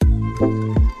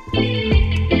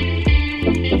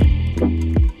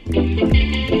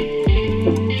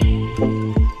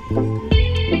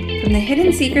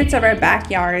secrets of our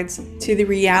backyards to the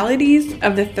realities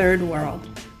of the third world.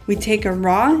 We take a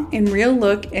raw and real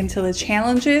look into the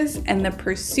challenges and the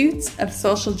pursuits of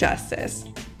social justice.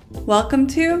 Welcome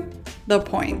to The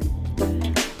Point.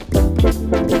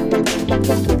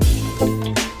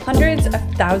 Hundreds of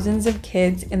thousands of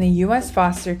kids in the U.S.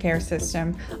 foster care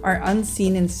system are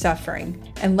unseen and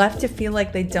suffering and left to feel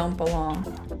like they don't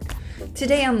belong.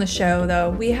 Today on the show, though,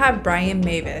 we have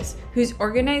Mavis, whose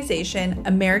organization,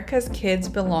 America's Kids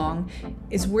Belong,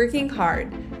 is working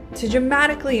hard to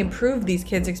dramatically improve these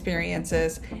kids'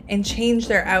 experiences and change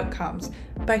their outcomes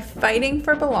by fighting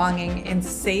for belonging in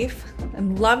safe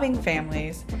and loving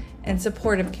families and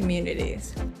supportive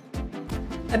communities.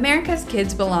 America's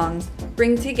Kids Belong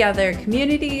bring together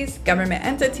communities, government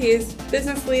entities,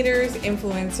 business leaders,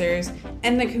 influencers,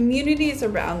 and the communities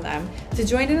around them to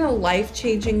join in a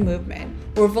life-changing movement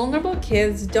where vulnerable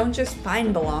kids don't just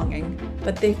find belonging,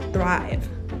 but they thrive.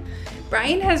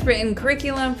 Brian has written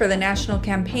curriculum for the national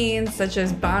campaigns such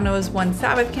as Bono's One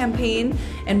Sabbath campaign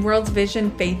and World's Vision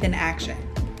Faith in Action.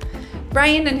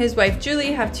 Brian and his wife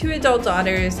Julie have 2 adult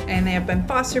daughters and they have been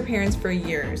foster parents for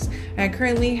years. And I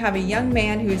currently have a young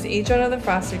man who is aged out of the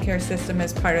foster care system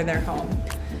as part of their home.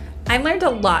 I learned a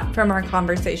lot from our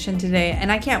conversation today and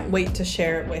I can't wait to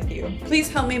share it with you. Please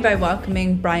help me by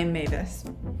welcoming Brian Mavis.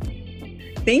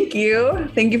 Thank you.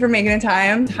 Thank you for making the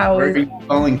time. Where are you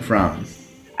calling from?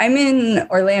 I'm in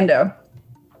Orlando.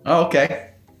 Oh,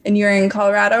 okay. And you're in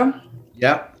Colorado?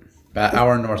 Yep. About an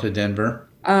hour north of Denver.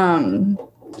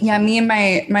 Yeah, me and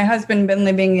my husband been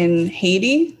living in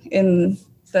Haiti in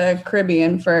the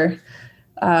Caribbean for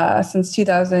since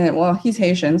 2000. Well, he's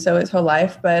Haitian, so his whole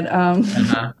life, but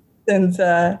since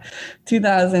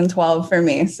 2012 for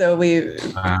me. So we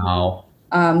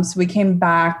came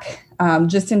back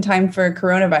just in time for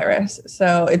coronavirus.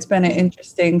 So it's been an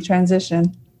interesting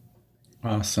transition.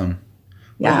 Awesome.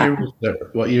 Yeah.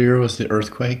 What year was the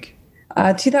earthquake?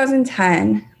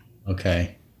 2010.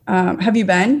 Okay. Have you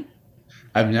been?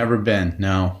 I've never been,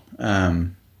 no.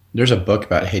 There's a book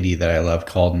about Haiti that I love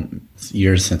called,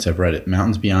 years since I've read it,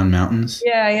 Mountains Beyond Mountains.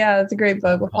 Yeah, that's a great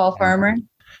book with Paul Farmer.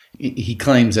 He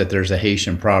claims that there's a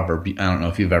Haitian proverb. I don't know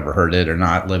if you've ever heard it or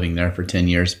not, living there for 10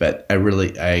 years, but I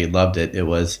loved it. It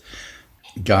was,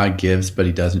 God gives, but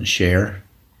he doesn't share.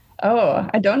 Oh,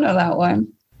 I don't know that one.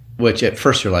 Which at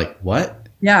first you're like, what?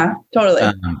 Yeah,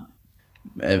 totally.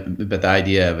 But the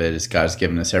idea of it is God's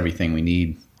given us everything we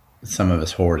need. Some of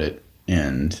us hoard it.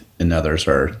 And others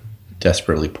are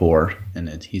desperately poor. And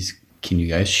can you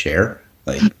guys share?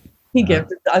 He gives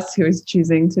it to us who is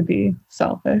choosing to be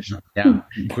selfish. Yeah,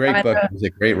 great book. He's a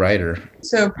great writer.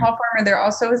 So Paul Farmer, there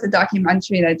also is a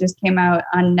documentary that just came out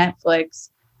on Netflix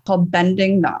called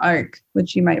Bending the Arc,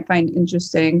 which you might find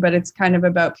interesting, but it's kind of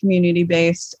about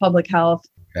community-based public health.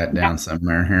 Got down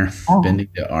somewhere here. Oh. Bending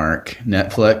the Arc.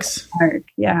 Netflix. Arc,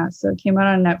 yeah. So it came out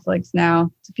on Netflix now.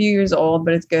 It's a few years old,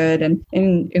 but it's good and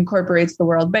incorporates the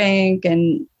World Bank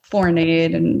and foreign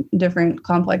aid and different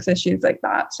complex issues like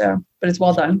that. So, but it's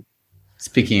well done.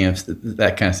 Speaking of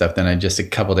that kind of stuff, then just a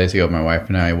couple of days ago, my wife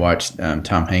and I watched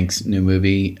Tom Hanks' new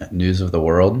movie, News of the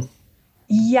World.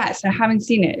 Yes, I haven't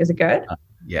seen it. Is it good?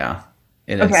 Yeah.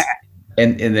 Okay.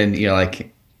 And then,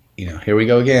 here we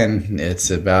go again.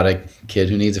 It's about a kid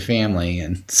who needs a family.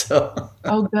 And so.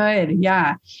 Oh, good.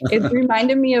 Yeah. It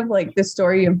reminded me of the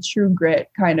story of True Grit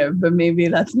kind of, but maybe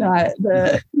that's not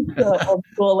the old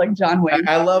school like John Wayne.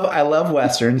 I love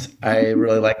Westerns. I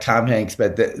really like Tom Hanks,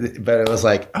 but it was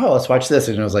like, oh, let's watch this.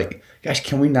 And it was like, gosh,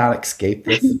 can we not escape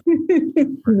this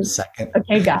for a second?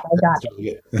 Okay, got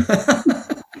it.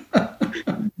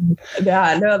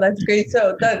 Yeah, no, that's great.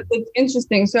 So it's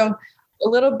interesting. So a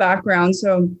little background.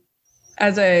 So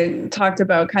as I talked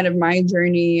about kind of my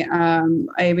journey,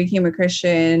 I became a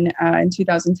Christian in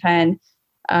 2010.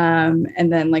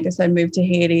 And then, like I said, moved to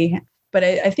Haiti. But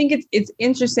I think it's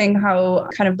interesting how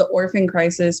kind of the orphan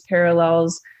crisis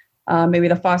parallels maybe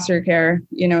the foster care,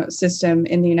 system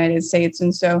in the United States.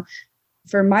 And so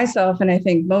for myself, and I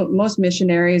think most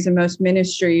missionaries and most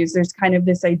ministries, there's kind of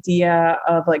this idea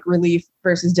of relief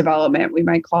versus development, we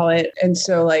might call it. And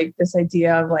so this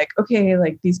idea of okay,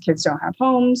 these kids don't have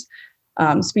homes.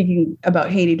 Speaking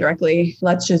about Haiti directly,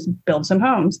 let's just build some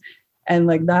homes. And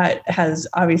that has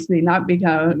obviously not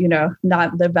become,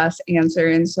 not the best answer.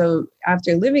 And so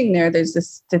after living there, there's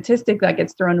this statistic that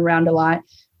gets thrown around a lot,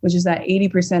 which is that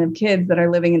 80% of kids that are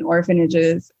living in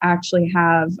orphanages actually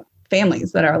have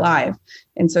families that are alive.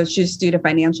 And so it's just due to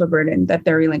financial burden that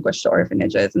they're relinquished to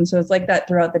orphanages. And so it's like that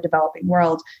throughout the developing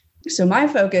world. So my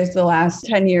focus the last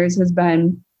 10 years has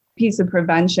been piece of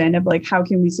prevention of how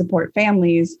can we support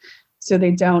families so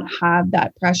they don't have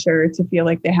that pressure to feel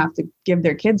like they have to give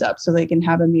their kids up so they can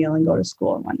have a meal and go to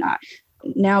school and whatnot.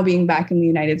 Now being back in the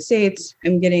United States,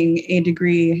 I'm getting a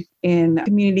degree in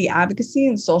community advocacy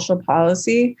and social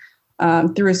policy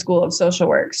through a school of social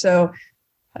work. So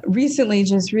recently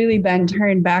just really been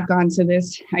turned back onto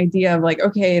this idea of like,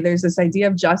 okay, there's this idea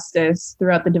of justice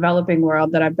throughout the developing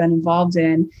world that I've been involved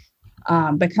in.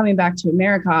 But coming back to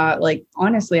America, like,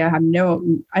 honestly, I don't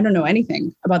know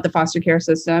anything about the foster care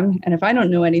system. And if I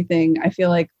don't know anything, I feel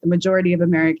like the majority of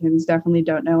Americans definitely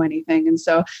don't know anything. And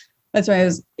so that's why I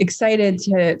was excited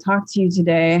to talk to you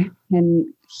today and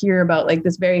hear about like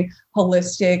this very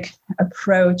holistic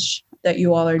approach that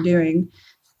you all are doing.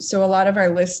 So a lot of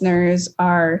our listeners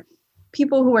are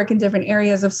people who work in different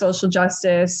areas of social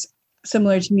justice,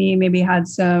 similar to me, maybe had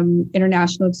some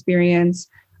international experience.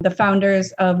 The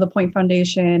founders of the Point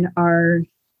Foundation are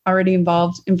already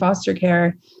involved in foster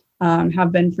care,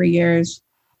 have been for years.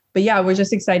 But yeah, we're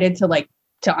just excited to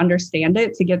understand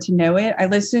it, to get to know it. I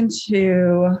listened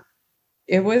to,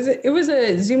 it was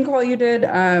a Zoom call you did,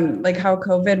 like how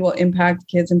COVID will impact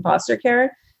kids in foster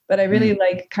care. But I really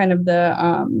like kind of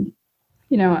the,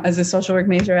 as a social work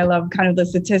major, I love kind of the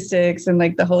statistics and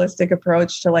like the holistic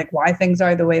approach to like why things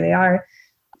are the way they are.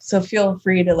 So feel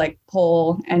free to like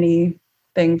pull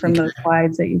anything from those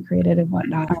slides that you created and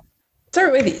whatnot.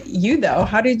 Start with you though.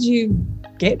 How did you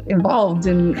get involved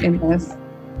in this?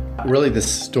 Really,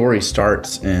 this story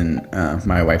starts in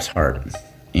my wife's heart.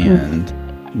 And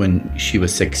when she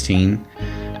was 16,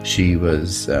 she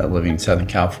was living in Southern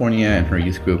California, and her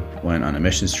youth group went on a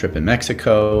missions trip in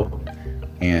Mexico.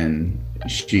 And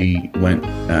she went,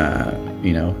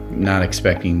 not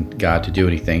expecting God to do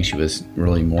anything. She was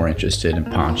really more interested in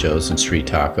ponchos and street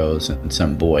tacos and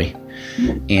some boy.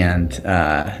 And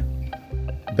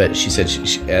but she said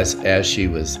as she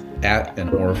was at an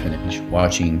orphanage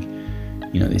watching,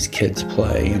 these kids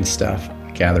play and stuff,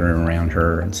 gathering around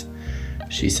her, and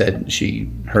she said she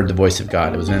heard the voice of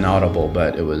God. It was inaudible,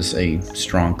 but it was a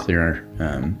strong, clear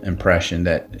impression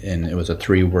and it was a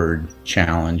 3-word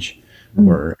challenge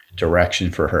or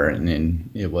direction for her, and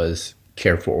it was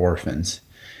care for orphans.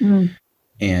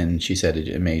 And she said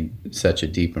it made such a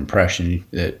deep impression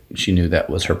that she knew that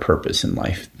was her purpose in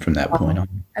life from that point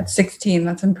on. At 16,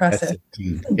 that's impressive. At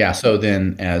 16. Yeah, so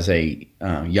then as a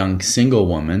young single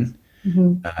woman,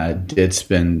 did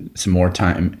spend some more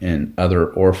time in other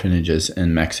orphanages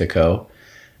in Mexico.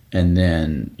 And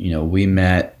then, we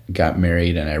met, got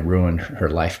married, and I ruined her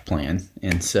life plan.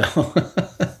 And so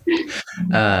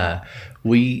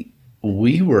we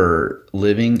were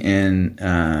living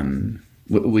in,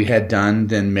 we had done,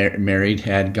 then married,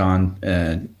 had gone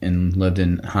and lived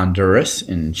in Honduras.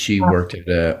 And she worked at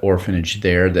an orphanage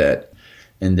there that,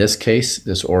 in this case,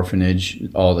 this orphanage,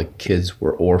 all the kids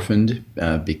were orphaned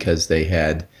because they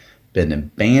had been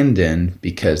abandoned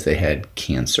because they had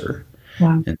cancer.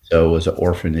 Wow. And so it was an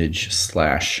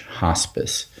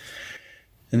orphanage/hospice.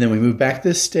 And then we moved back to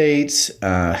the States,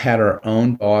 had our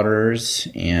own daughters,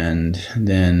 and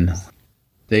then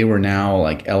they were now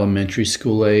like elementary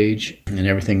school age, and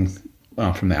everything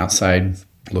from the outside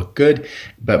looked good.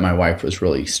 But my wife was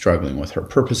really struggling with her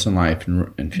purpose in life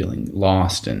and feeling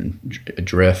lost and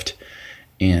adrift,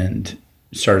 and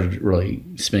started really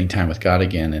spending time with God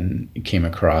again, and came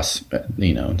across,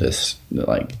 this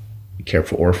like care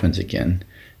for orphans again.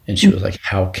 And she was like,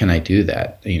 how can I do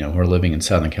that? We're living in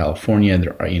Southern California.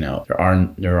 There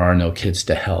are no kids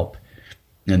to help.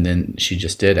 And then she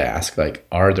just did ask, like,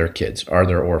 are there kids? Are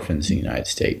there orphans in the United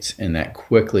States? And that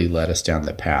quickly led us down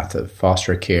the path of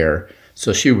foster care.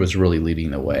 So she was really leading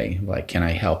the way. Like, can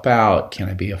I help out? I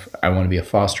want to be a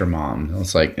foster mom.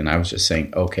 And I was just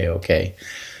saying, okay.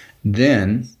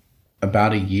 Then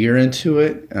about a year into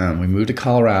it, we moved to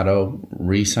Colorado,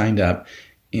 re-signed up,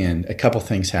 and a couple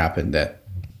things happened that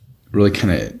really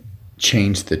kind of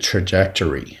changed the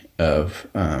trajectory of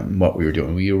what we were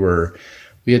doing. We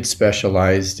had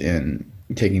specialized in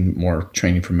taking more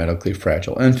training for medically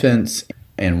fragile infants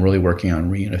and really working on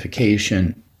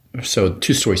reunification. So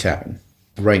 2 stories happened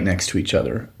right next to each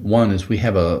other. One is we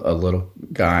have a little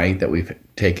guy that we've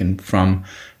taken from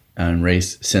and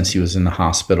raised since he was in the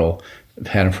hospital. I've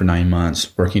had him for 9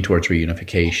 months, working towards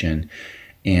reunification.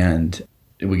 And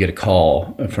we get a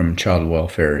call from child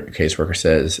welfare caseworker,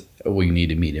 says we need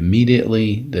to meet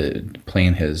immediately. The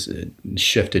plan has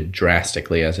shifted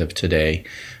drastically as of today.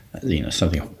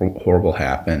 Something horrible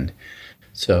happened.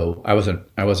 So I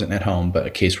wasn't at home, but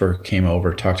a caseworker came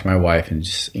over, talked to my wife, and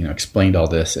just explained all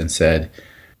this and said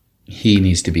he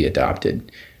needs to be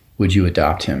adopted. Would you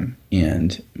adopt him?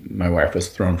 And my wife was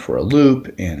thrown for a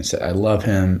loop and said, I love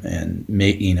him, and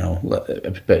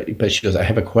but she goes, I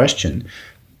have a question.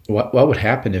 what would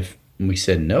happen if we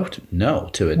said no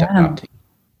to Yeah. adopting?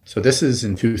 So this is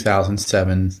in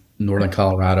 2007, Northern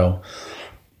Colorado.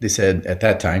 They said at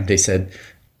that time, they said,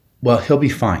 well, he'll be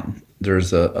fine.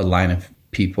 There's a line of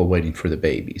people waiting for the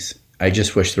babies. I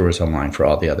just wish there was a line for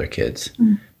all the other kids,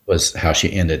 was how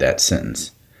she ended that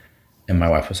sentence. And my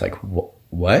wife was like,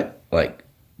 what? Like,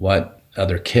 what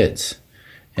other kids?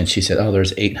 And she said, oh,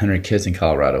 there's 800 kids in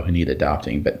Colorado who need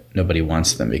adopting, but nobody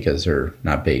wants them because they're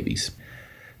not babies.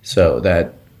 So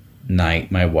that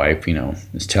night, my wife,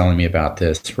 is telling me about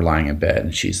this. We're lying in bed,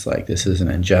 and she's like, this is an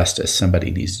injustice.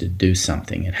 Somebody needs to do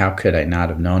something. And how could I not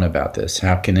have known about this?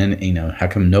 How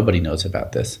come nobody knows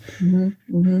about this?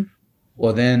 Mm-hmm. Mm-hmm.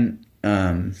 Well, then,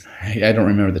 I don't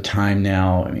remember the time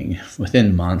now. I mean,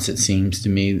 within months, it seems to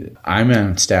me. I'm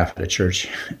on staff at a church,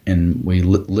 and we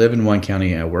live in one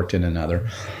county, and I worked in another.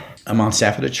 I'm on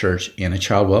staff at a church, and a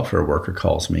child welfare worker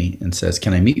calls me and says,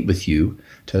 can I meet with you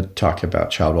to talk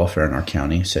about child welfare in our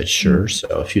county? I said, sure. So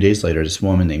a few days later, this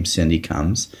woman named Cindy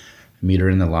comes. I meet her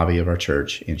in the lobby of our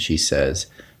church, and she says,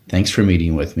 thanks for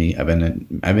meeting with me. I've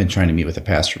been trying to meet with a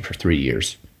pastor for 3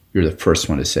 years. You're the first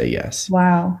one to say yes.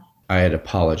 Wow. I had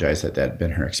apologized that had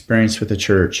been her experience with the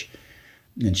church.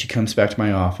 And she comes back to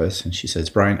my office, and she says,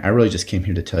 Brian, I really just came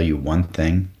here to tell you one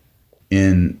thing.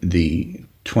 In the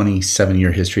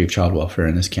 27-year history of child welfare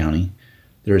in this county,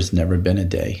 there has never been a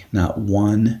day, not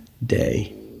one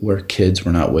day, where kids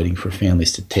were not waiting for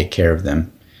families to take care of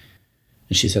them.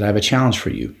 And she said, I have a challenge for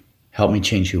you. Help me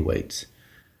change your weights.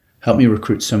 Help me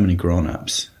recruit so many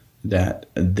grown-ups that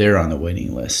they're on the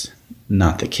waiting list,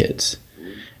 not the kids.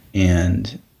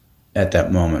 And at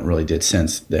that moment really did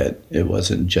sense that it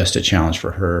wasn't just a challenge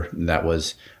for her. That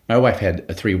was, my wife had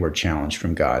a 3-word challenge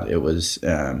from God. It was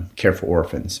care for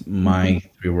orphans. My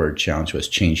 3-word challenge was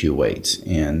change your weights.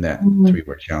 And that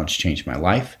 3-word challenge changed my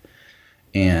life.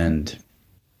 And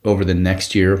over the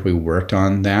next year, we worked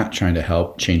on that, trying to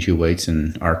help change your weights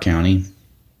in our county.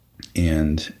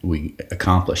 And we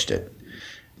accomplished it.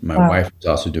 My wife was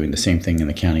also doing the same thing in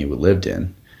the county we lived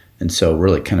in. And so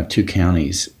really kind of 2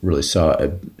 counties really saw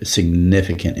a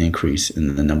significant increase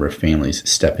in the number of families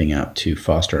stepping up to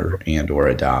foster and or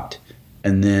adopt.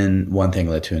 And then one thing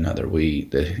led to another.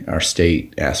 Our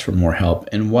state asked for more help.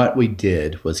 And what we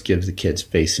did was give the kids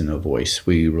face and a voice.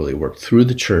 We really worked through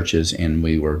the churches, and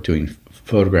we were doing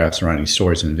photographs, writing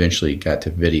stories, and eventually got to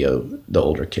video the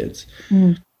older kids.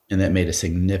 And that made a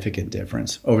significant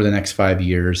difference. Over the next 5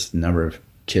 years, the number of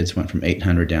kids went from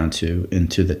 800 down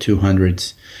into the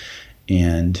 200s.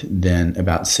 And then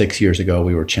about 6 years ago,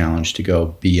 we were challenged to go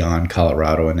beyond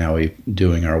Colorado, and now we're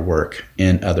doing our work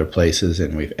in other places,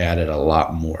 and we've added a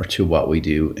lot more to what we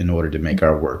do in order to make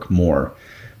our work more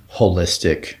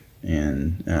holistic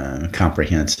and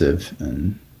comprehensive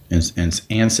and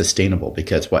sustainable.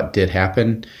 Because what did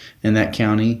happen in that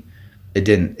county, it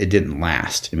didn't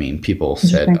last. I mean, people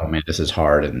said, "Oh man, this is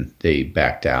hard," and they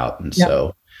backed out, and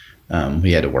so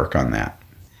we had to work on that.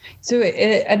 So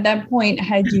at that point,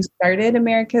 had you started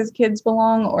America's Kids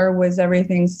Belong, or was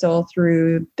everything still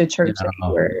through the church?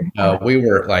 We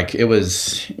were like,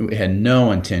 we had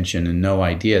no intention and no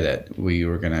idea that we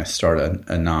were going to start a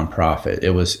nonprofit.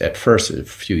 It was at first, a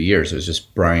few years, it was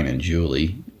just Brian and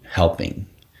Julie helping.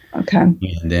 Okay.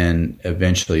 And then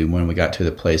eventually when we got to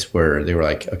the place where they were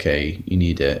like, okay, you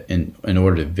need to, in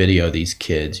order to video these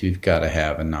kids, you've got to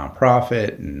have a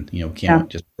nonprofit, and, we can't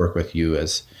just work with you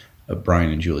as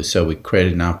Brian and Julie. So we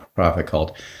created a nonprofit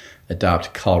called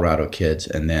Adopt Colorado Kids.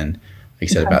 And then, like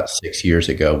I said, about 6 years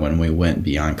ago, when we went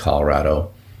beyond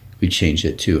Colorado, we changed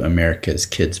it to America's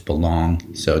Kids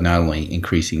Belong. So not only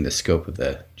increasing the scope of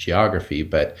the geography,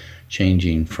 but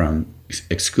changing from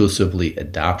exclusively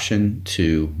adoption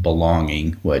to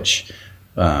belonging, which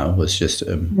was just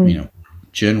a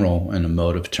general and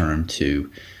emotive term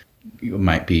to,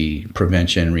 might be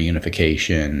prevention,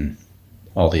 reunification,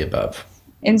 all the above.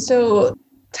 And so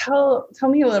tell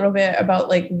me a little bit about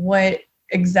like what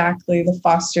exactly the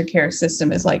foster care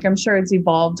system is like. I'm sure it's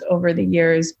evolved over the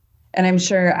years. And I'm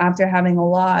sure after having a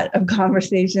lot of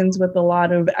conversations with a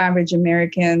lot of average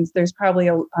Americans, there's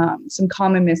probably some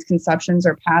common misconceptions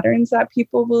or patterns that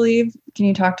people believe. Can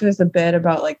you talk to us a bit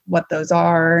about like what those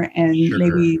are and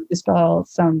maybe dispel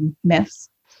some myths?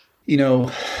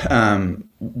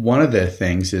 One of the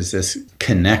things is this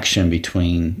connection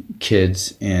between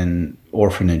kids in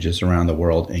orphanages around the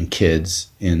world and kids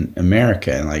in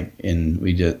America. And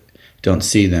we just don't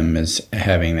see them as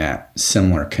having that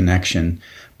similar connection.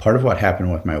 Part of what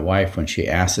happened with my wife when she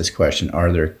asked this question,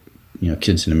 are there,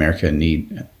 kids in America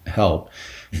need help?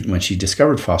 When she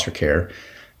discovered foster care,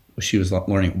 she was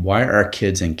learning, why are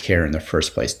kids in care in the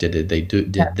first place? Did they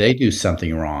do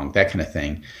something wrong? That kind of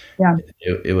thing. Yeah.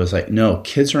 It was like, no,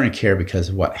 kids are in care because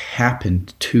of what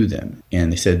happened to them.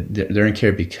 And they said they're in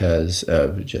care because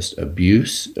of just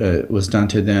abuse was done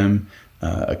to them,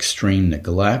 extreme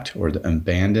neglect or the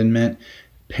abandonment.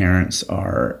 Parents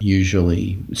are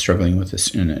usually struggling with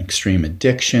an extreme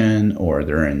addiction, or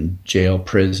they're in jail,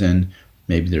 prison.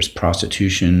 Maybe there's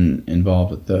prostitution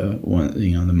involved with the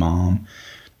mom.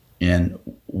 And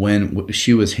when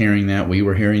she was hearing that, we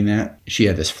were hearing that, she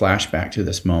had this flashback to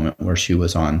this moment where she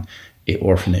was on an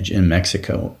orphanage in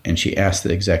Mexico, and she asked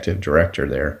the executive director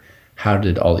there, how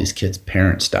did all these kids'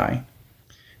 parents die?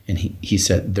 And he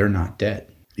said, they're not dead.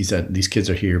 He said, these kids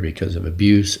are here because of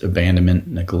abuse, abandonment,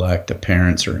 neglect. The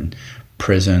parents are in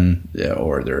prison,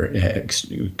 or they're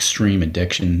extreme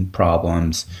addiction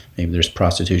problems. Maybe there's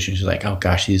prostitution. She's like, oh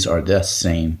gosh, these are the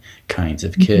same kinds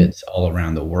of kids all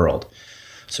around the world.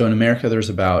 So in America,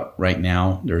 right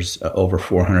now, there's over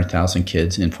 400,000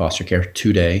 kids in foster care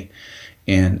today.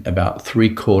 And about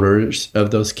 3/4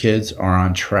 of those kids are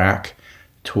on track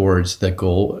towards the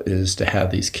goal is to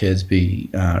have these kids be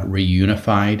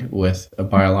reunified with a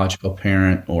biological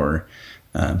parent, or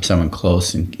someone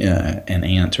close, an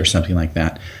aunt or something like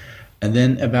that. And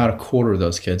then about 1/4 of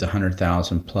those kids,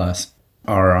 100,000 plus,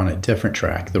 are on a different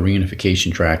track, the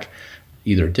reunification track.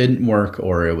 Either didn't work,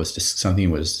 or it was just something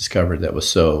was discovered that was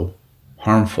so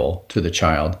harmful to the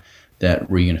child that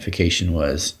reunification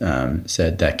was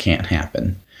said that can't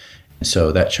happen.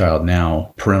 So that child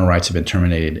now, parental rights have been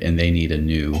terminated, and they need a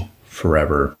new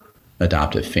forever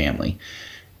adoptive family.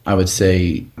 I would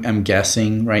say, I'm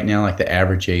guessing right now, like the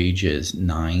average age is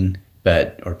 9,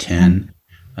 or 10,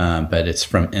 but it's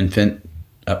from infant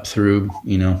up through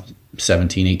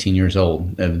 17, 18 years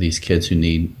old of these kids who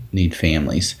need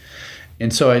families.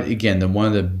 And so, again, one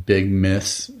of the big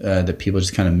myths that people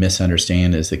just kind of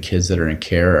misunderstand is the kids that are in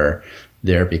care are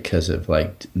there because of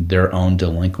like their own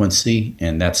delinquency,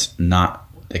 and that's not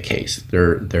the case.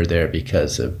 They're there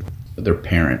because of their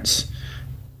parents,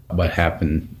 what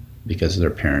happened because of their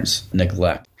parents'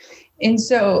 neglect. And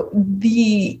so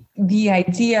the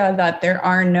idea that there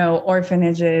are no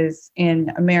orphanages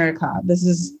in America, this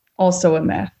is also a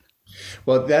myth.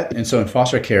 Well, and so in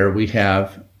foster care, we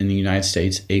have in the United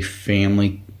States a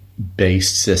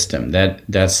family-based system.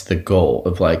 That's the goal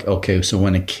of like, okay, so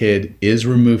when a kid is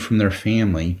removed from their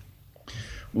family,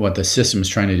 what the system is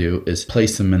trying to do is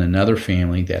place them in another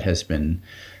family that has been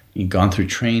gone through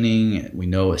training, we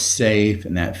know is safe,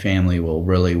 and that family will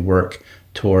really work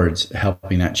towards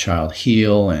helping that child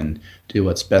heal and do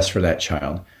what's best for that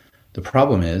child. The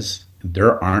problem is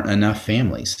there aren't enough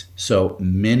families. So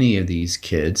many of these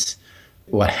kids,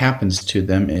 what happens to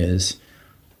them is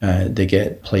they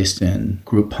get placed in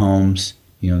group homes,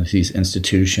 these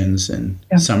institutions, and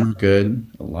some are good,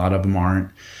 a lot of them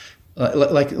aren't.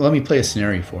 Like, let me play a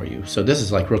scenario for you. So this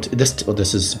is like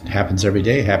happens every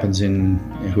day. It happens in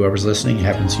whoever's listening. It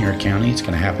happens in your county. It's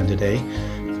going to happen today.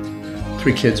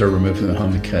 3 kids are removed from the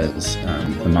home because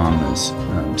the mom has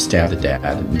stabbed the dad,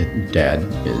 and the dad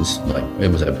is like, it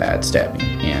was a bad stabbing,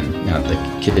 and now the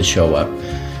kids show up,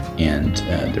 and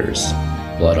there's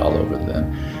blood all over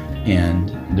them, and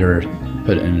they're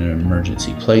put in an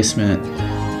emergency placement.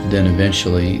 Then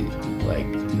eventually, like,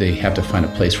 they have to find a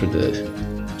place for the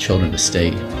children to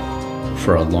stay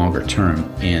for a longer term,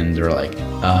 and they're like,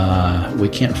 we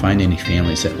can't find any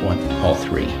families that want all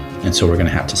 3, and so we're going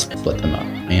to have to split them up.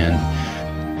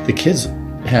 And the kids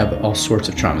have all sorts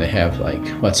of trauma. They have like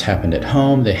what's happened at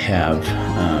home. They have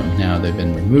now they've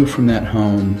been removed from that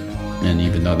home, and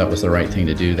even though that was the right thing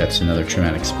to do, that's another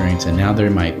traumatic experience. And now they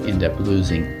might end up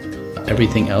losing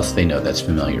everything else they know that's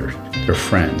familiar: their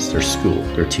friends, their school,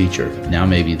 their teacher, now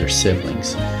maybe their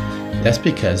siblings. That's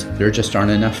because there just aren't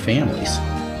enough families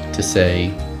to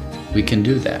say we can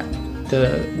do that.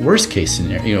 The worst case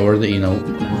scenario,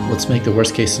 let's make the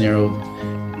worst case scenario,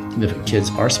 the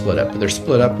kids are split up, but they're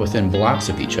split up within blocks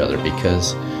of each other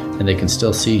and they can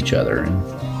still see each other. And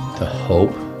the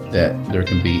hope that there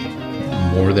can be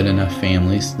more than enough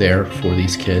families there for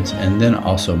these kids, and then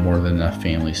also more than enough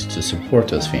families to support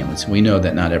those families. We know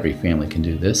that not every family can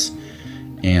do this,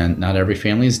 and not every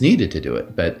family is needed to do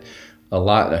it, but a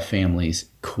lot of families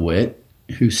quit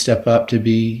who step up to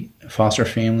be foster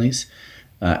families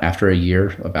after a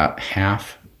year. About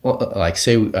half, like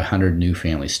say 100 new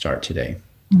families start today.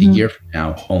 A year from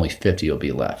now, only 50 will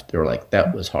be left. They're like,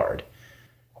 that was hard.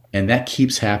 And that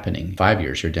keeps happening. 5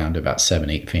 years, you're down to about 7,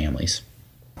 8 families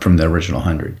from the original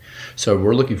 100. So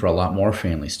we're looking for a lot more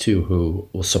families too who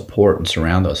will support and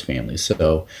surround those families.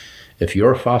 So if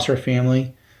you're a foster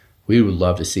family, we would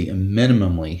love to see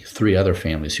minimally 3 other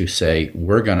families who say,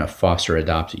 we're going to foster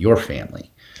adopt your family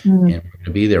and we're going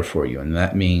to be there for you. And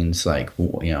that means like,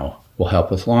 we'll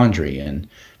help with laundry and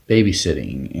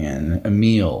babysitting and a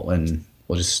meal, and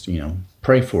we'll just,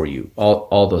 pray for you,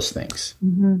 all those things.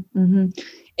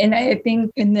 And I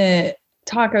think in the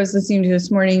talk I was listening to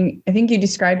this morning, I think you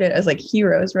described it as like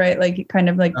heroes, right? Like it kind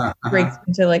of like breaks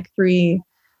into like 3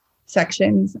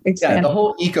 sections. Yeah, the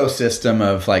whole ecosystem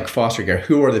of like foster care,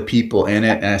 who are the people in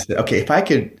it? And I said, okay, if I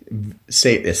could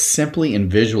say it as simply and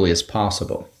visually as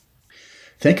possible,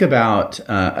 think about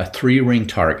a 3-ring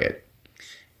target.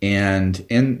 And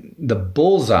in the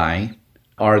bullseye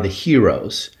are the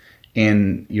heroes.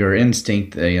 And your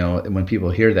instinct, when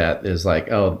people hear that is like,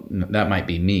 oh, that might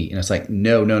be me. And it's like,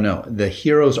 no. The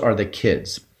heroes are the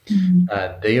kids.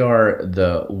 They are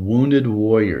the wounded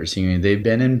warriors. They've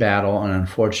been in battle, and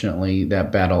unfortunately,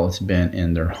 that battle has been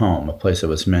in their home, a place that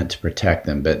was meant to protect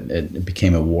them, but it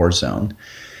became a war zone.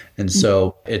 And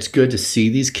so it's good to see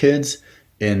these kids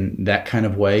in that kind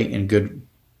of way, and good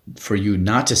for you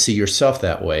not to see yourself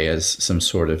that way as some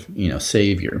sort of,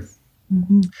 savior.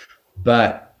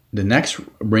 But the next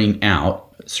ring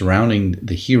out surrounding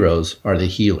the heroes are the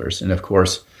healers. And of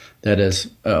course, that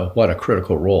is what a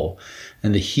critical role.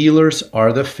 And the healers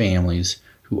are the families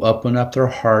who open up their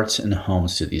hearts and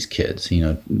homes to these kids.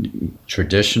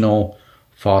 Traditional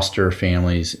foster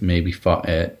families maybe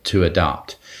to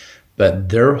adopt. But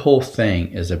their whole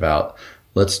thing is about,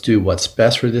 let's do what's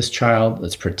best for this child.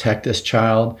 Let's protect this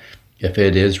child. If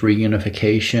it is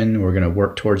reunification, we're going to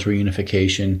work towards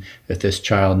reunification. If this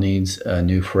child needs a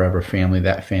new forever family,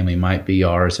 that family might be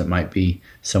ours. It might be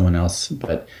someone else,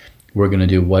 but we're going to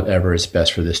do whatever is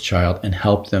best for this child and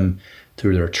help them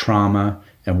through their trauma.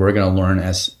 And we're going to learn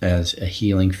as a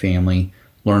healing family,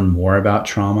 learn more about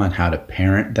trauma and how to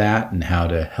parent that and how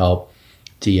to help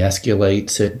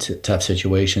de-escalate tough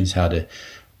situations, how to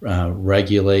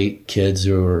regulate kids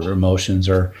whose emotions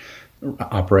are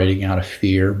operating out of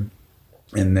fear.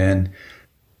 And then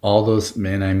all those,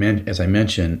 as I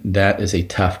mentioned, that is a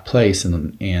tough place,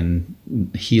 and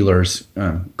healers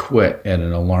quit at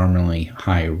an alarmingly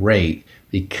high rate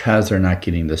because they're not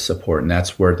getting the support. And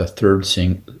that's where the third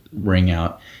ring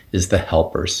out is the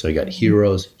helpers. So you got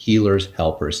heroes, healers,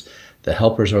 helpers. The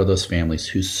helpers are those families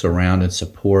who surround and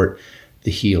support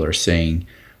the healer, saying,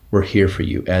 we're here for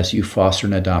you. As you foster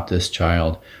and adopt this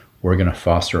child, we're going to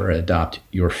foster or adopt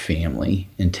your family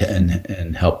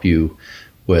and help you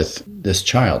with this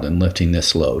child and lifting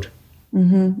this load.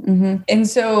 And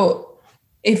so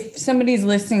if somebody's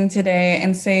listening today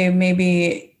and say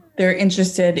maybe they're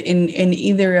interested in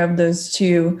either of those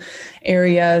 2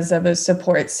 areas of a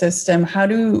support system, how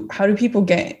do people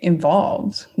get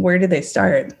involved? Where do they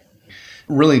start?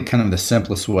 Really kind of the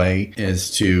simplest way is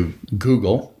to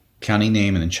Google county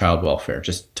name and then child welfare.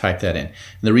 Just type that in. And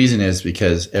the reason is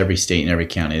because every state and every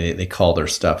county, they call their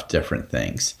stuff different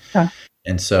things. Huh.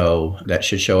 And so that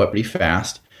should show up pretty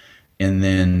fast. And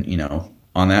then,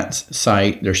 on that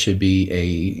site, there should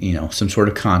be some sort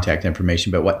of contact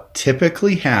information. But what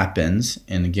typically happens,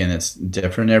 and again, it's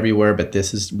different everywhere, but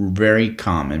this is very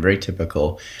common, very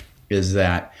typical, is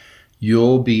that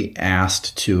you'll be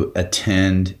asked to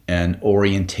attend an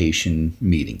orientation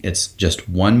meeting. It's just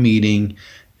one meeting.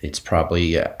 It's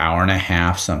probably an hour and a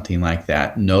half, something like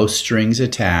that. No strings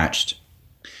attached.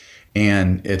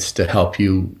 And it's to help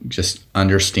you just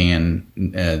understand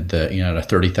the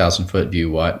 30,000 foot view,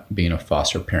 what being a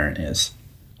foster parent is.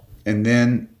 And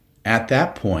then at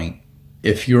that point,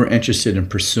 if you're interested in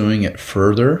pursuing it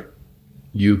further,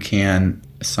 you can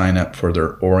sign up for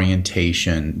their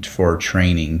orientation for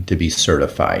training to be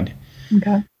certified.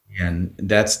 Okay. And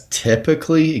that's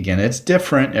typically, again, it's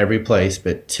different every place,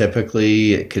 but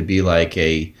typically it could be like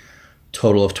a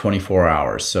total of 24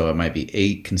 hours. So it might be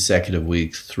 8 consecutive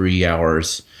weeks, 3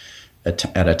 hours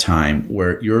at a time,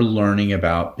 where you're learning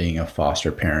about being a foster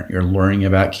parent. You're learning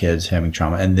about kids having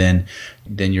trauma. And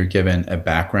then you're given a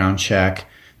background check,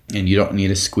 and you don't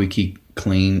need a squeaky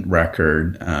clean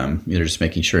record. You're just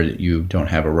making sure that you don't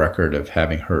have a record of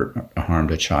having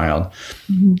harmed a child.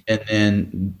 Mm-hmm. And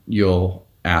then you'll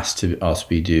ask to also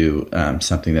do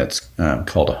something that's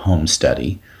called a home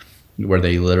study, where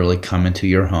they literally come into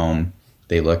your home.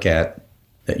 They look at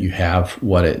that you have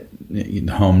what the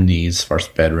home needs as far as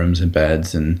bedrooms and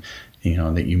beds, and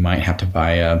that you might have to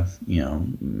buy a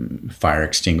fire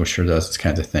extinguisher, those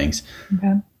kinds of things.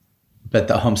 Okay. But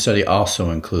the home study also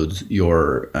includes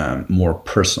your more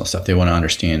personal stuff. They want to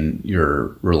understand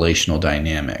your relational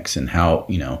dynamics and how,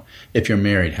 if you're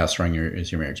married, how strong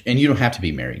is your marriage. And you don't have to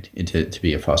be married to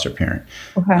be a foster parent.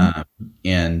 Okay.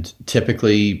 And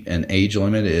typically an age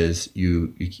limit is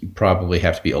you probably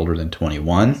have to be older than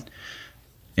 21.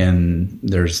 And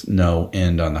there's no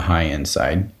end on the high end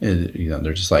side.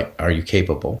 They're just like, are you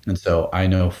capable? And so I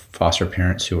know foster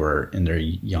parents who are in their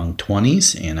young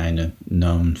 20s, and I know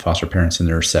known foster parents in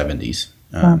their 70s.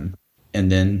 And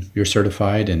then you're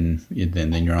certified, and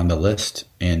then you're on the list.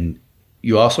 And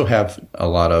you also have a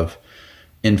lot of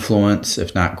influence,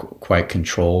 if not quite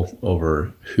control,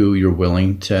 over who you're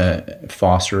willing to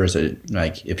foster.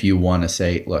 Like if you want to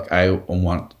say, look, I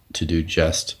want to do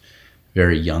just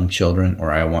very young children,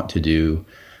 or I want to do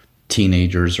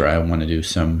teenagers, or I want to do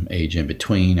some age in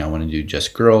between. I want to do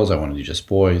just girls. I want to do just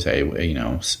boys.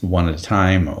 One at a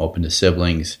time. I'm open to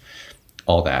siblings.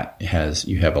 All that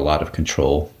you have a lot of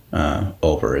control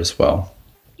over as well.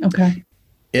 Okay.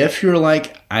 If you're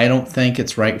like, I don't think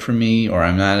it's right for me, or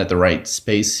I'm not at the right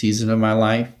season of my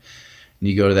life, and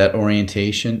you go to that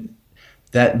orientation,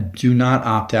 that do not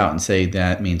opt out and say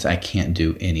that means I can't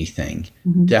do anything.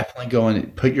 Mm-hmm. Definitely go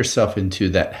and put yourself into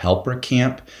that helper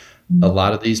camp. Mm-hmm. A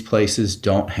lot of these places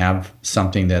don't have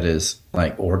something that is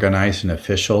like organized and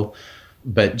official,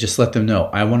 but just let them know,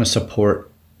 I want to support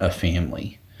a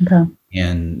family. Okay.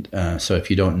 And so if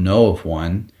you don't know of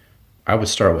one, I would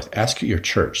start with ask your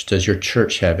church. Does your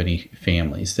church have any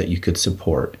families that you could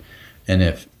support? And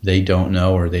if they don't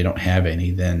know or they don't have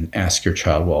any, then ask your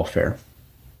child welfare.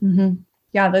 Mm-hmm.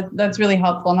 Yeah, that's really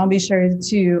helpful. And I'll be sure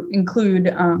to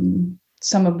include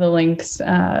some of the links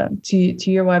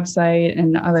to your website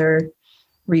and other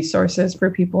resources for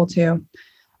people too,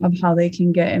 of how they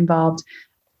can get involved.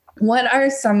 What are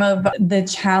some of the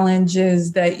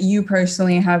challenges that you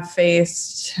personally have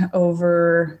faced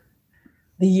over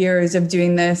the years of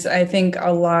doing this? I think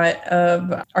a lot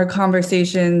of our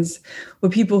conversations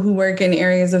with people who work in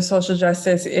areas of social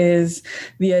justice is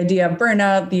the idea of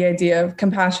burnout, the idea of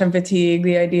compassion fatigue,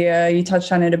 the idea, you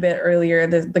touched on it a bit earlier,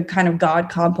 the kind of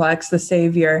God complex, the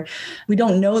savior. We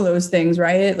don't know those things,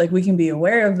 right? Like we can be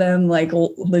aware of them, like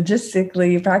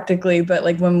logistically, practically, but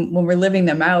like when we're living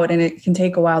them out, and it can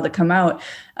take a while to come out.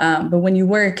 But when you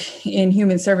work in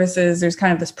human services, there's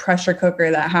kind of this pressure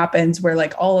cooker that happens where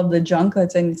like all of the junk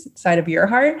that's inside of your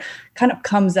heart kind of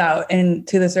comes out and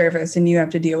to the surface, and you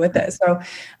have to deal with it. So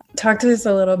talk to us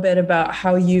a little bit about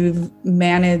how you've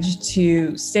managed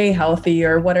to stay healthy,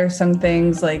 or what are some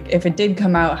things, like if it did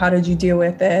come out, how did you deal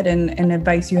with it, and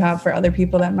advice you have for other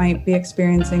people that might be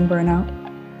experiencing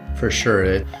burnout? For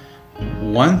sure.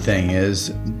 One thing is,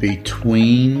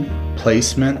 between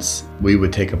placements, we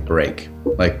would take a break.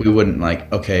 Like we wouldn't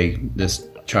okay, this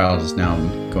child is now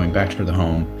going back to the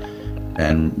home,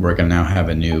 and we're going to now have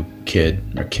a new kid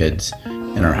or kids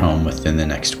in our home within the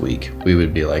next week. We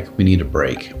would be like, we need a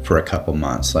break for a couple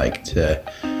months, like to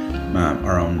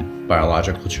our own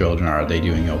biological children, are they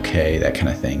doing okay, that kind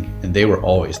of thing. And they were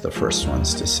always the first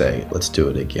ones to say, let's do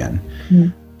it again.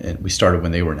 Mm. And we started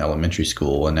when they were in elementary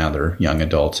school, and now they're young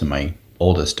adults, and my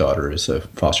oldest daughter is a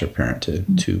foster parent to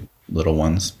two little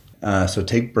ones. So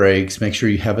take breaks, make sure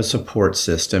you have a support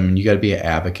system, and you got to be an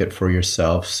advocate for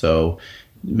yourself. So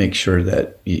make sure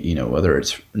that, whether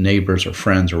it's neighbors or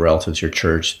friends or relatives, your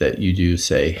church, that you do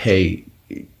say, hey,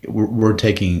 we're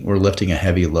lifting a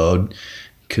heavy load.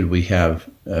 Could we have,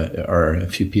 are a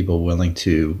few people willing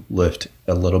to lift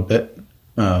a little bit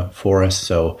for us?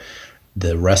 So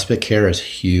the respite care is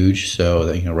huge.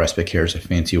 So, respite care is a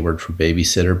fancy word for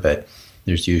babysitter, but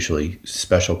there's usually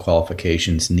special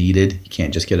qualifications needed. You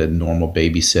can't just get a normal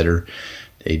babysitter.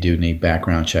 They do need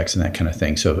background checks and that kind of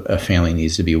thing. So a family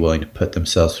needs to be willing to put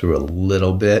themselves through a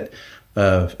little bit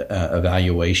of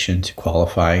evaluation to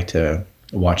qualify to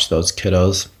watch those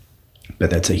kiddos. But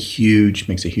that's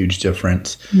makes a huge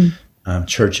difference. Mm.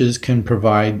 Churches can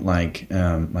provide like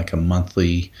a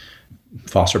monthly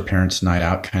foster parents night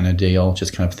out kind of deal.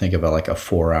 Just kind of think about like a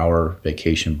 4-hour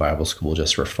vacation Bible school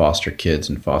just for foster kids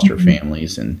and foster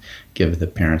families, and give the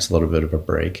parents a little bit of a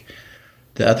break.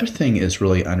 The other thing is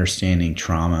really understanding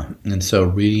trauma. And so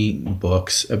reading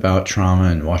books about trauma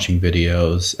and watching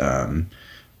videos,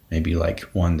 maybe like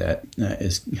one that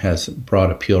has broad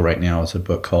appeal right now is a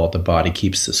book called The Body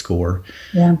Keeps the Score.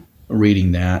 Yeah.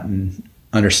 Reading that and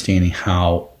understanding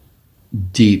how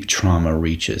deep trauma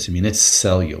reaches. I mean, it's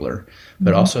cellular,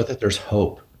 but also that there's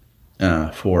hope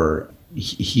for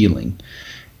healing.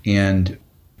 And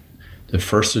the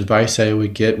first advice I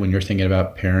would get when you're thinking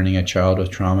about parenting a child with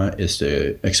trauma is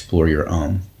to explore your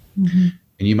own. Mm-hmm.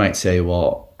 And you might say,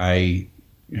 well, I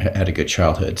had a good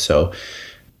childhood. So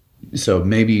So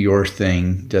maybe your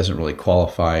thing doesn't really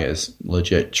qualify as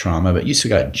legit trauma, but you still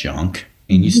got junk,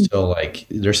 and you still like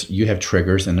you have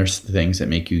triggers, and there's things that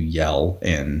make you yell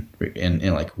and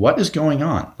like, what is going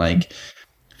on? Like,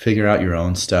 figure out your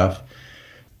own stuff.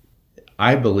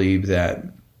 I believe that,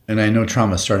 and I know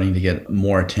trauma is starting to get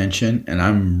more attention, and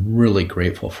I'm really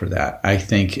grateful for that. I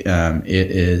think it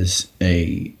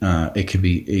could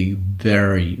be a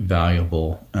very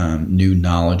valuable new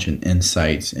knowledge and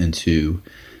insights into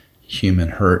human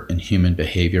hurt and human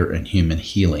behavior and human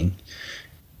healing.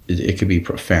 It could be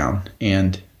profound.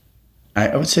 And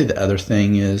I would say the other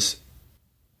thing is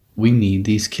we need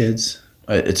these kids.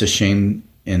 It's a shame,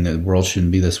 and the world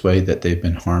shouldn't be this way, that they've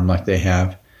been harmed like they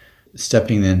have.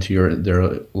 Stepping into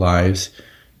their lives,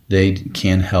 they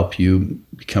can help you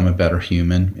become a better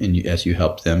human, and as you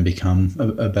help them become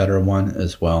a better one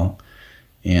as well,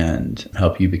 and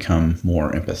help you become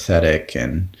more empathetic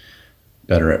and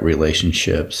better at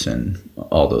relationships and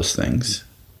all those things.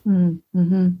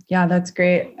 Mm-hmm. Yeah, that's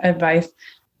great advice.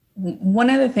 One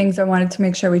of the things I wanted to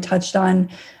make sure we touched on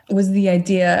was the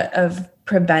idea of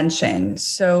prevention.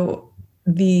 So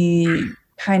the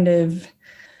kind of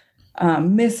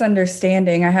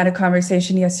misunderstanding. I had a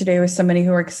conversation yesterday with somebody who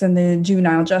works in the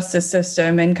juvenile justice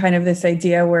system, and kind of this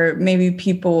idea where maybe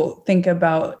people think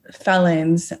about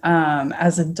felons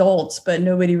as adults, but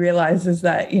nobody realizes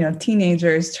that,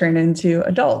 teenagers turn into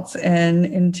adults and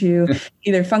into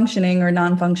either functioning or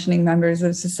non-functioning members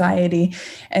of society.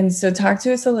 And so talk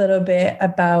to us a little bit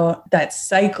about that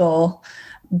cycle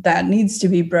that needs to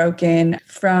be broken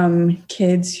from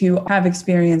kids who have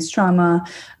experienced trauma,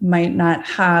 might not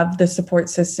have the support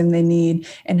system they need,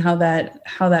 and how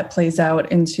that plays out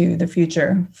into the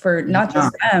future for not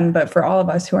just them, but for all of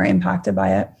us who are impacted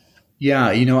by it. Yeah,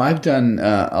 I've done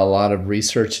a lot of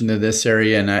research into this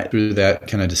area, and through that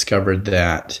kind of discovered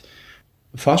that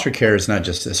foster care is not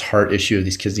just this heart issue,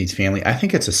 these kids need family. I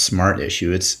think it's a smart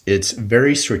issue. It's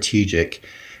very strategic.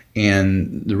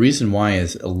 And the reason why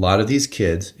is a lot of these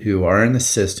kids who are in the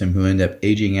system, who end up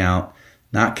aging out,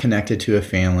 not connected to a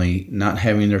family, not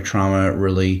having their trauma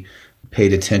really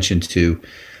paid attention to,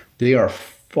 they are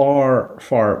far,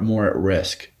 far more at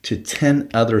risk to 10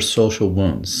 other social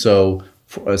wounds. So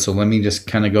let me just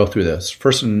kind of go through this.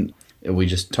 First one we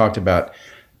just talked about,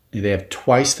 they have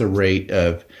twice the rate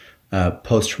of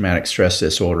post-traumatic stress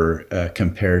disorder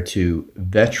compared to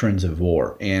veterans of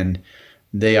war. And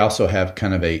they also have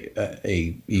kind of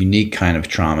a unique kind of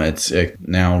trauma. It's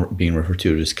now being referred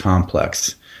to as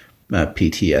complex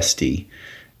PTSD,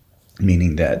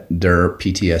 meaning that their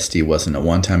PTSD wasn't a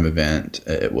one-time event.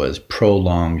 It was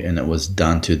prolonged, and it was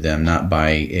done to them not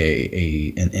by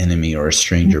an enemy or a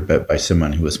stranger, but by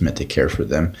someone who was meant to care for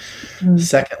them.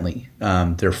 Secondly,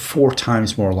 they're 4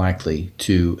 times more likely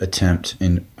to attempt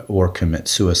or commit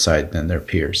suicide than their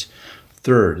peers.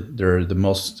 Third, they're the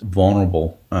most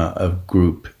vulnerable of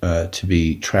group to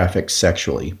be trafficked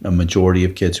sexually. A majority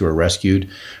of kids who are rescued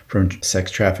from sex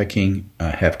trafficking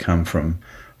have come from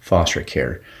foster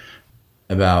care.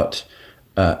 About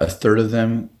a third of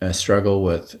them struggle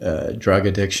with drug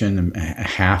addiction, and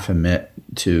half admit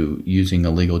to using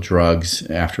illegal drugs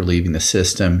after leaving the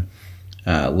system.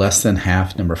 Less than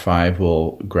half, number 5,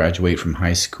 will graduate from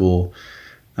high school.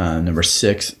 Number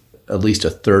 6, at least a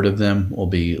third of them will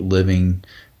be living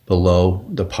below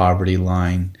the poverty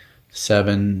line.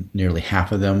 7, nearly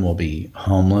half of them will be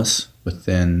homeless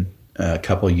within a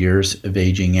couple years of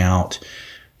aging out.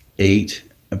 8,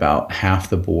 about half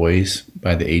the boys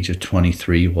by the age of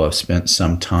 23 will have spent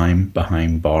some time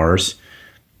behind bars.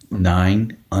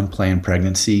 9, unplanned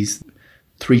pregnancies.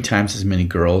 3 times as many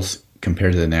girls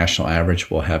compared to the national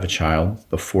average will have a child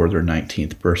before their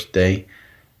 19th birthday.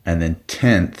 And then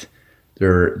 10th,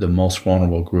 they're the most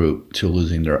vulnerable group to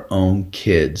losing their own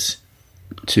kids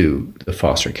to the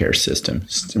foster care system,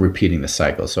 repeating the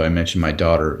cycle. So I mentioned my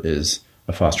daughter is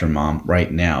a foster mom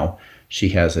right now. She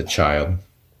has a child,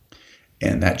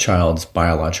 and that child's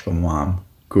biological mom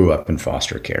grew up in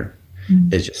foster care.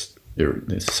 It's just,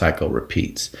 the cycle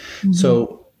repeats.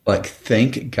 So,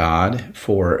 thank God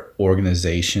for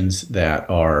organizations that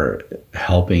are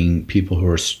helping people who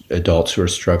are adults who are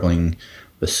struggling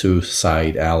with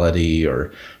suicidality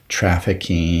or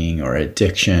trafficking or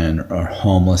addiction or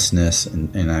homelessness,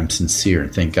 and I'm sincere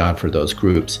and thank God for those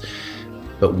groups.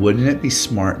 But wouldn't it be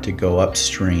smart to go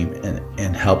upstream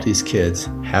and help these kids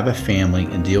have a family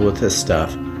and deal with this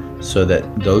stuff so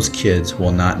that those kids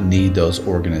will not need those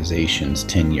organizations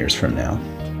 10 years from now?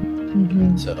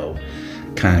 So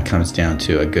kind of comes down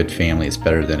to a good family is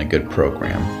better than a good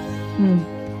program.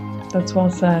 That's well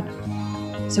said.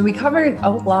 So we covered a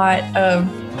lot of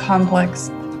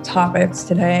complex topics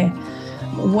today.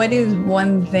 what is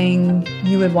one thing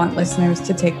you would want listeners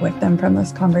to take with them from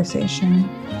this conversation?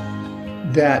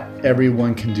 That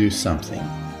everyone can do something,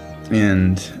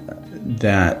 and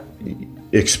that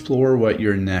explore what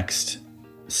your next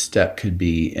step could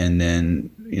be, and then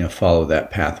follow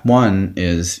that path. One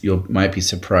is you might be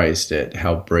surprised at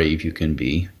how brave you can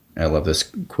be. I love this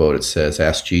quote. It says,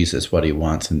 "Ask Jesus what he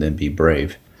wants and then be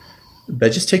brave."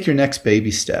 But just take your next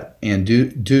baby step and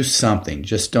do something.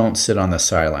 Just don't sit on the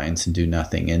sidelines and do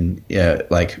nothing. And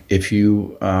like if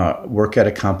you work at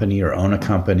a company or own a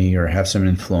company or have some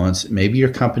influence, maybe your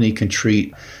company can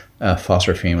treat a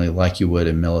foster family like you would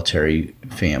a military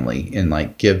family and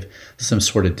like give some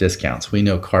sort of discounts. We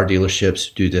know car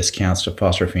dealerships do discounts to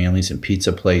foster families and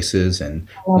pizza places and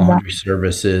laundry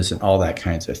services and all that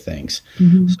kinds of things.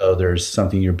 Mm-hmm. So there's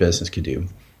something your business could do.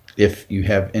 If you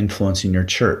have influence in your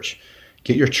church,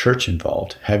 get your church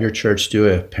involved. Have your church do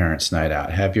a parents' night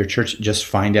out. Have your church just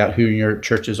find out who in your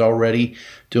church is already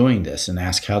doing this and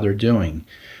ask how they're doing.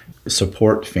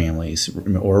 Support families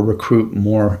or recruit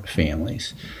more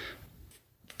families.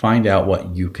 Find out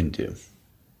what you can do.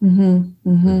 Mm-hmm,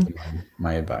 mm-hmm.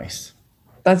 My advice.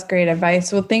 That's great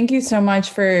advice. Well, thank you so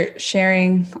much for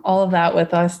sharing all of that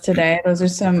with us today. Those are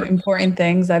some important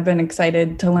things I've been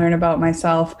excited to learn about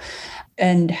myself,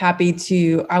 and happy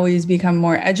to always become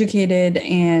more educated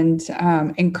and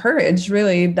encouraged,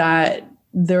 really, that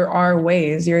there are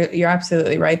ways. You're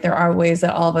absolutely right. There are ways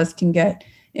that all of us can get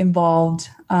involved,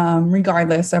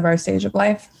 regardless of our stage of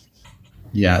life.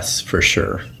 Yes, for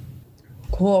sure.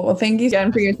 Cool. Well, thank you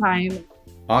again for your time.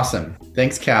 Awesome.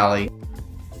 Thanks, Callie.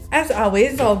 As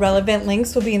always, all relevant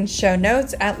links will be in show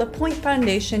notes at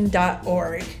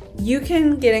lapointefoundation.org. You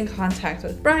can get in contact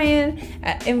with Brian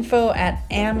at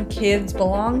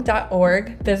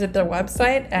info@amkidsbelong.org. Visit their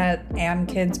website at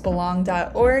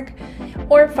amkidsbelong.org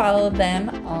or follow them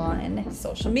on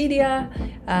social media.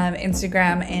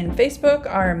 Instagram and Facebook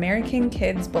are American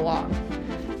Kids Belong.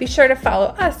 Be sure to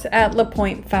follow us at La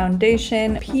Pointe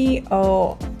Foundation, POINTE,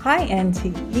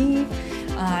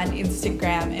 on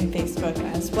Instagram and Facebook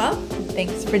as well.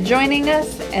 Thanks for joining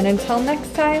us, and until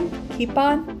next time, keep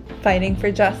on fighting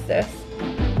for justice.